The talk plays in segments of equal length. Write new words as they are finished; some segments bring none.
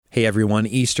Hey everyone,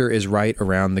 Easter is right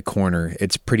around the corner.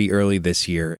 It's pretty early this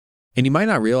year. And you might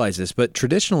not realize this, but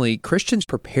traditionally, Christians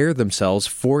prepare themselves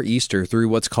for Easter through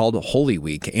what's called Holy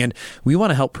Week. And we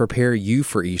want to help prepare you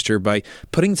for Easter by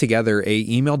putting together an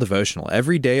email devotional.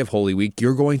 Every day of Holy Week,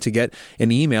 you're going to get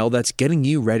an email that's getting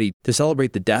you ready to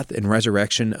celebrate the death and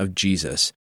resurrection of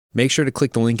Jesus. Make sure to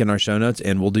click the link in our show notes,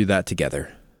 and we'll do that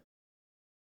together.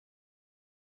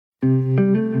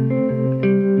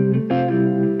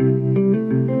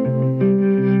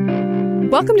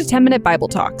 Welcome to 10-Minute Bible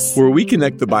Talks, where we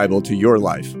connect the Bible to your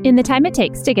life in the time it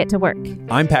takes to get to work.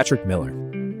 I'm Patrick Miller.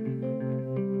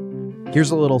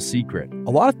 Here's a little secret. A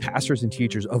lot of pastors and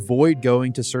teachers avoid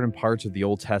going to certain parts of the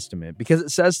Old Testament because it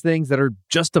says things that are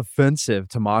just offensive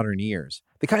to modern ears.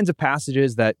 The kinds of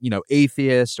passages that,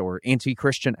 atheists or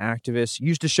anti-Christian activists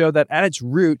use to show that at its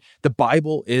root, the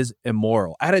Bible is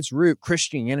immoral. At its root,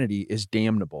 Christianity is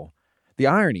damnable. The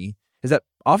irony is that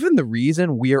often the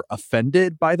reason we are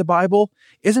offended by the Bible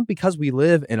isn't because we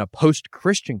live in a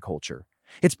post-Christian culture.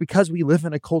 It's because we live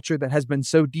in a culture that has been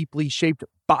so deeply shaped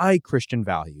by Christian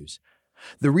values.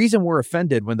 The reason we're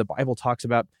offended when the Bible talks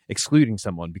about excluding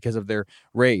someone because of their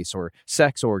race or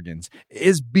sex organs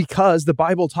is because the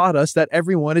Bible taught us that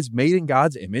everyone is made in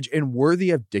God's image and worthy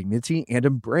of dignity and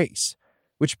embrace.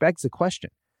 Which begs the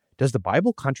question, does the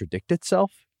Bible contradict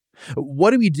itself? What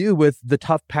do we do with the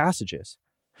tough passages?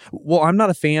 Well, I'm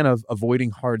not a fan of avoiding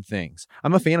hard things.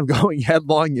 I'm a fan of going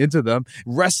headlong into them,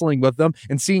 wrestling with them,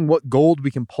 and seeing what gold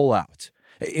we can pull out.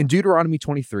 In Deuteronomy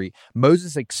 23,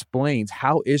 Moses explains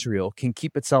how Israel can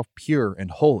keep itself pure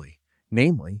and holy,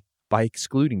 namely by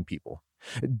excluding people.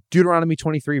 Deuteronomy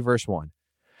 23, verse 1.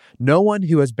 No one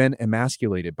who has been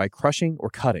emasculated by crushing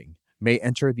or cutting may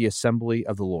enter the assembly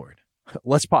of the Lord.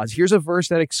 Let's pause. Here's a verse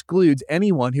that excludes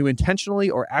anyone who intentionally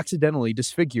or accidentally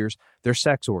disfigures their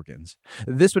sex organs.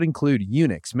 This would include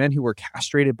eunuchs, men who were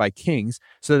castrated by kings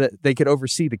so that they could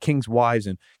oversee the king's wives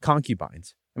and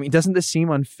concubines. I mean, doesn't this seem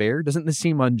unfair? Doesn't this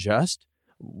seem unjust?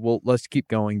 Well, let's keep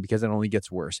going because it only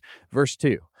gets worse. Verse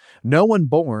 2, no one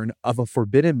born of a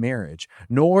forbidden marriage,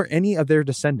 nor any of their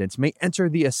descendants may enter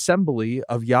the assembly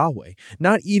of Yahweh,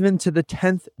 not even to the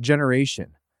 10th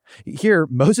generation. Here,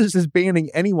 Moses is banning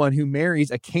anyone who marries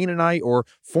a Canaanite or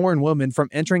foreign woman from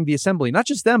entering the assembly, not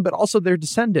just them, but also their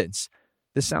descendants.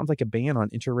 This sounds like a ban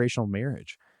on interracial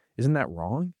marriage. Isn't that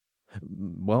wrong?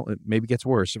 Well, it maybe gets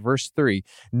worse. Verse 3,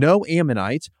 no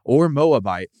Ammonite or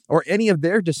Moabite or any of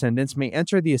their descendants may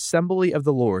enter the assembly of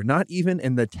the Lord, not even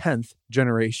in the 10th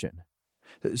generation.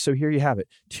 So here you have it,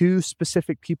 two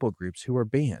specific people groups who are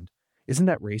banned. Isn't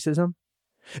that racism?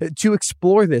 To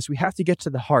explore this, we have to get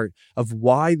to the heart of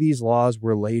why these laws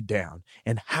were laid down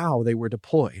and how they were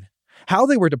deployed. How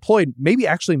they were deployed maybe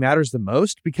actually matters the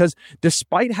most because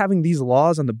despite having these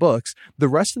laws on the books, the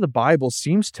rest of the Bible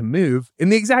seems to move in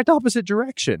the exact opposite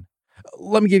direction.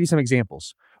 Let me give you some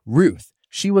examples. Ruth,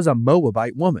 she was a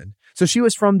Moabite woman, so she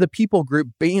was from the people group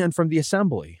banned from the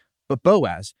assembly. But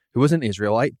Boaz, who was an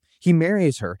Israelite, he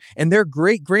marries her, and their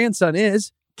great-grandson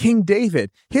is King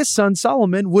David. His son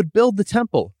Solomon would build the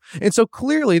temple. And so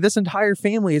clearly this entire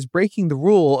family is breaking the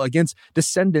rule against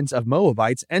descendants of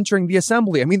Moabites entering the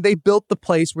assembly. I mean, they built the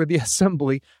place where the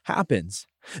assembly happens.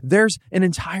 There's an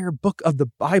entire book of the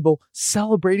Bible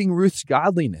celebrating Ruth's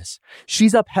godliness.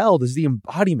 She's upheld as the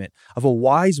embodiment of a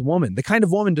wise woman, the kind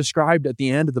of woman described at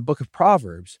the end of the book of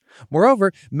Proverbs.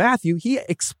 Moreover, Matthew, he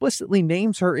explicitly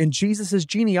names her in Jesus'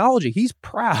 genealogy. He's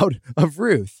proud of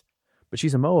Ruth, but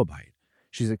she's a Moabite.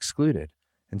 She's excluded,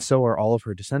 and so are all of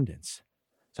her descendants.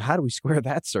 So how do we square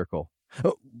that circle?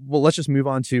 Well, let's just move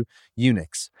on to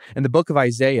eunuchs. In the book of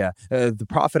Isaiah, the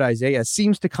prophet Isaiah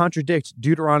seems to contradict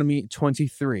Deuteronomy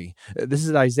 23. This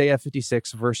is Isaiah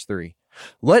 56, verse 3.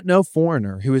 Let no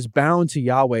foreigner who is bound to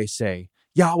Yahweh say,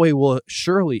 Yahweh will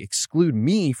surely exclude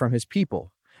me from his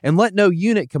people. And let no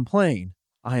eunuch complain,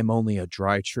 I am only a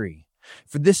dry tree.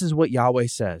 For this is what Yahweh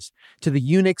says, to the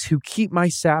eunuchs who keep my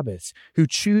Sabbaths, who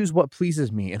choose what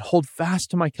pleases me and hold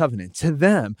fast to my covenant, to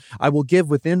them I will give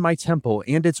within my temple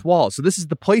and its walls. So this is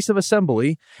the place of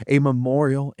assembly, a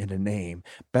memorial and a name,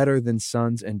 better than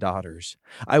sons and daughters.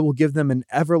 I will give them an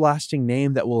everlasting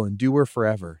name that will endure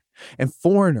forever. And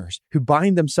foreigners who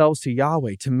bind themselves to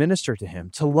Yahweh to minister to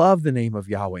him, to love the name of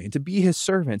Yahweh and to be his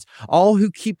servants, all who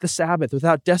keep the Sabbath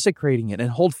without desecrating it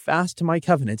and hold fast to my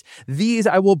covenant, these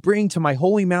I will bring to my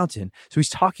holy mountain. So he's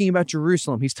talking about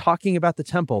Jerusalem. He's talking about the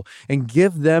temple, and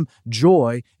give them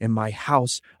joy in my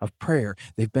house of prayer.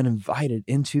 They've been invited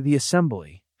into the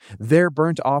assembly. Their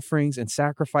burnt offerings and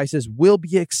sacrifices will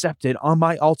be accepted on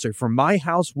my altar, for my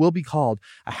house will be called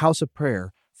a house of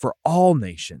prayer for all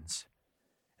nations.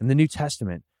 In the New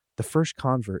Testament, the first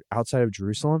convert outside of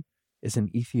Jerusalem is an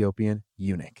Ethiopian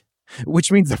eunuch,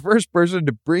 which means the first person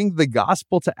to bring the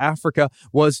gospel to Africa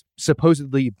was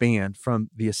supposedly banned from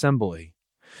the assembly.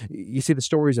 You see, the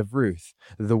stories of Ruth,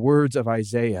 the words of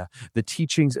Isaiah, the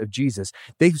teachings of Jesus,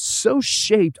 they've so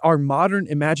shaped our modern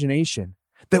imagination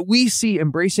that we see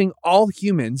embracing all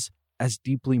humans as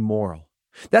deeply moral.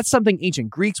 That's something ancient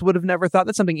Greeks would have never thought.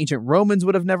 That's something ancient Romans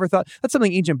would have never thought. That's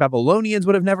something ancient Babylonians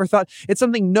would have never thought. It's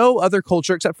something no other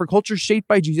culture except for culture shaped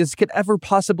by Jesus could ever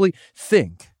possibly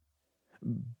think.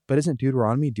 But isn't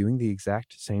Deuteronomy doing the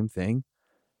exact same thing?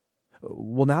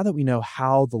 Well, now that we know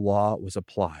how the law was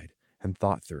applied and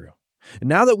thought through, and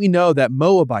now that we know that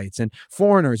Moabites and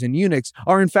foreigners and eunuchs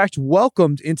are in fact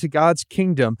welcomed into God's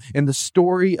kingdom in the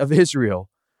story of Israel,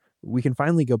 we can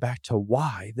finally go back to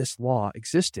why this law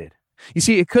existed. You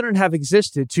see, it couldn't have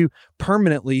existed to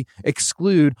permanently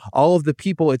exclude all of the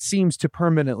people it seems to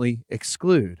permanently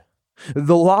exclude.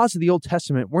 The laws of the Old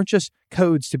Testament weren't just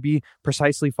codes to be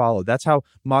precisely followed. That's how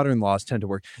modern laws tend to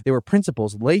work. They were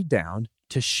principles laid down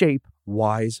to shape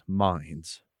wise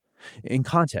minds. In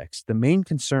context, the main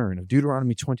concern of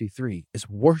Deuteronomy 23 is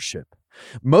worship.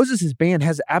 Moses' ban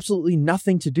has absolutely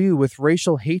nothing to do with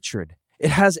racial hatred. It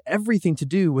has everything to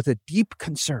do with a deep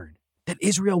concern that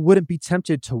Israel wouldn't be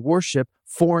tempted to worship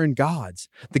foreign gods,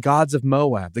 the gods of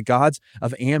Moab, the gods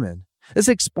of Ammon. This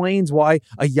explains why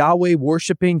a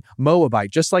Yahweh-worshiping Moabite,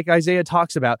 just like Isaiah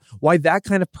talks about, why that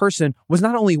kind of person was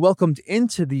not only welcomed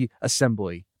into the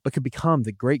assembly, but could become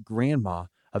the great-grandma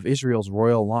of Israel's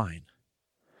royal line.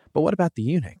 But what about the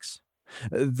eunuchs?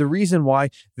 The reason why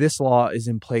this law is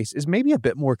in place is maybe a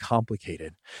bit more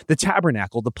complicated. The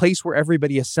tabernacle, the place where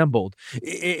everybody assembled,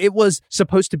 it was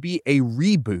supposed to be a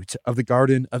reboot of the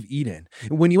Garden of Eden.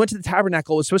 When you went to the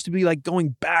tabernacle, it was supposed to be like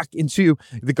going back into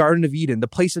the Garden of Eden, the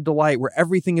place of delight where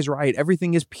everything is right,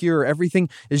 everything is pure, everything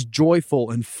is joyful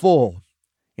and full.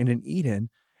 And in Eden,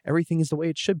 everything is the way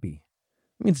it should be.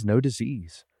 It means no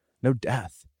disease, no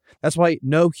death. That's why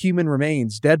no human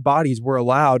remains, dead bodies, were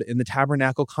allowed in the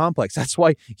tabernacle complex. That's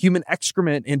why human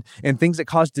excrement and things that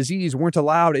cause disease weren't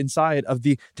allowed inside of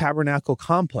the tabernacle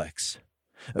complex.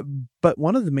 But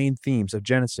one of the main themes of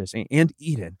Genesis and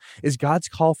Eden is God's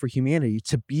call for humanity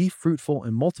to be fruitful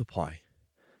and multiply.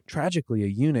 Tragically, a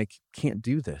eunuch can't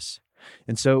do this.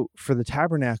 And so for the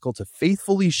tabernacle to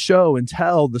faithfully show and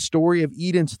tell the story of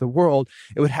Eden to the world,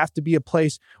 it would have to be a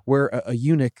place where a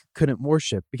eunuch couldn't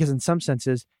worship, because in some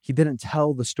senses, he didn't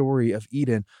tell the story of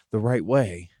Eden the right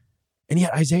way. And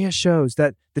yet Isaiah shows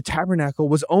that the tabernacle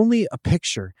was only a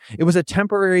picture. It was a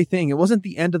temporary thing. It wasn't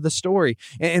the end of the story.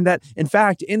 And that, in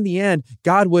fact, in the end,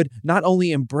 God would not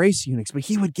only embrace eunuchs, but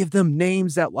he would give them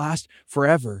names that last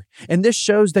forever. And this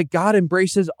shows that God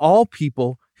embraces all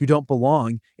people who don't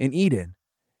belong in Eden.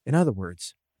 In other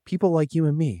words, people like you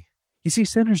and me. You see,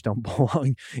 sinners don't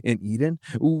belong in Eden.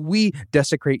 We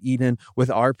desecrate Eden with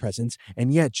our presence,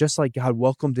 and yet, just like God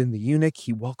welcomed in the eunuch,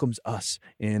 he welcomes us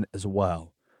in as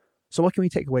well. So what can we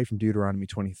take away from Deuteronomy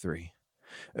 23?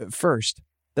 First,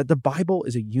 that the Bible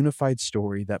is a unified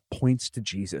story that points to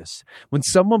Jesus. When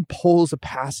someone pulls a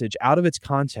passage out of its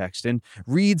context and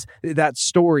reads that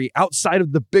story outside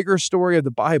of the bigger story of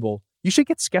the Bible, you should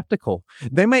get skeptical.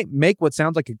 They might make what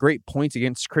sounds like a great point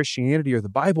against Christianity or the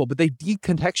Bible, but they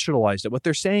decontextualized it. What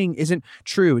they're saying isn't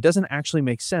true. It doesn't actually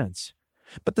make sense.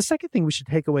 But the second thing we should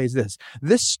take away is this.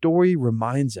 This story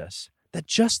reminds us that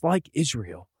just like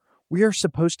Israel, we are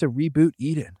supposed to reboot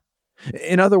Eden.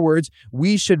 In other words,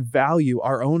 we should value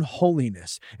our own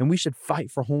holiness, and we should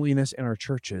fight for holiness in our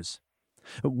churches.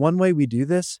 One way we do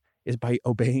this is by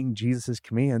obeying Jesus'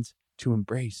 commands to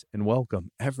embrace and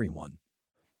welcome everyone.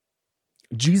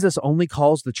 Jesus only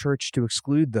calls the church to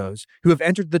exclude those who have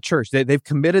entered the church. They've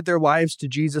committed their lives to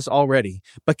Jesus already,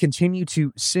 but continue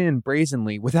to sin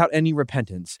brazenly without any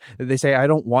repentance. They say, I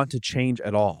don't want to change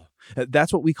at all.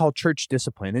 That's what we call church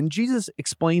discipline. And Jesus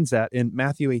explains that in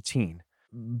Matthew 18.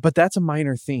 But that's a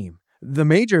minor theme. The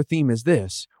major theme is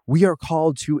this: we are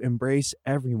called to embrace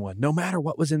everyone, no matter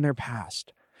what was in their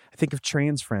past. I think of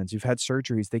trans friends who've had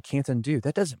surgeries they can't undo.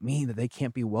 That doesn't mean that they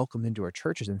can't be welcomed into our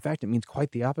churches. In fact, it means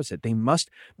quite the opposite. They must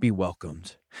be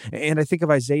welcomed. And I think of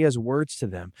Isaiah's words to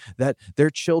them, that their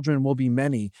children will be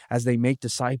many as they make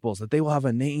disciples, that they will have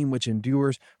a name which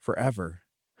endures forever.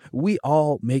 We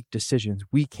all make decisions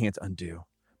we can't undo,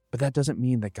 but that doesn't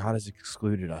mean that God has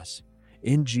excluded us.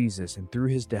 In Jesus and through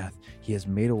his death, he has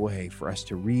made a way for us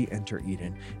to re-enter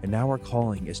Eden. And now our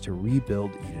calling is to rebuild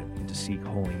Eden and to seek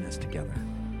holiness together.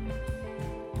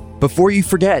 Before you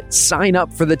forget, sign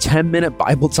up for the 10-Minute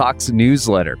Bible Talks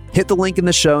newsletter. Hit the link in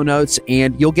the show notes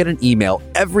and you'll get an email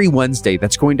every Wednesday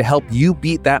that's going to help you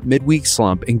beat that midweek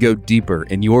slump and go deeper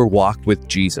in your walk with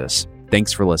Jesus.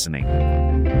 Thanks for listening.